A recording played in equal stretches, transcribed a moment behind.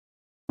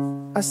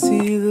I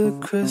see the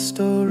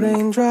crystal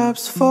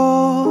raindrops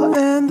fall,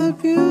 and the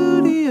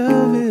beauty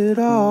of it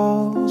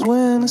all is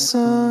when the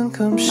sun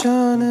comes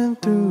shining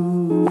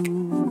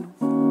through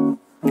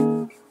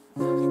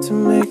to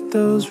make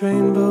those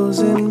rainbows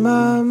in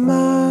my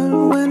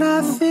mind. When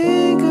I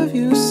think of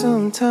you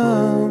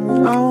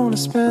sometime, I wanna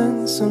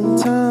spend some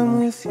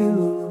time with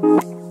you.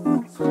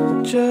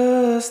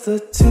 Just the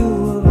two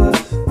of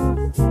us.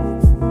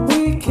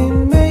 We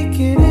can make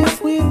it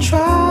if we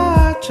try.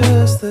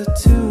 Just the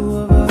two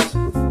of us.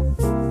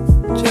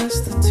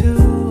 Just the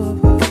two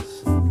of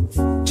us.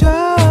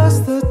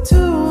 Just the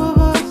two of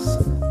us.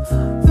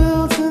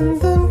 Building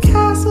them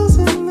castles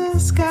in the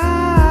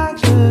sky.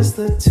 Just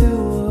the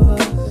two of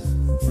us.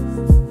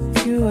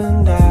 You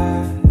and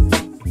I.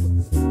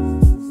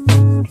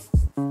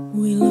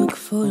 We look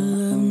for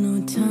love,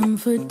 no time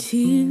for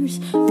tears.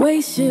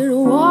 Wasted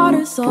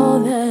water's all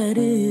that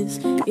is.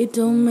 It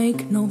don't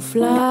make no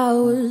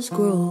flowers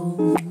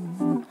grow.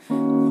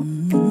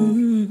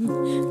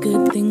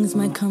 Good things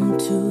might come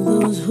to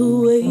those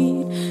who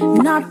wait,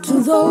 not to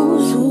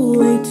those who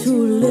wait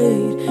too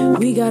late.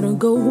 We gotta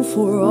go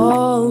for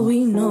all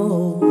we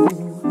know.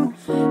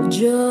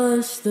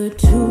 Just the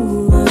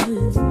two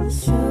of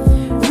us.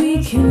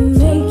 We can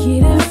make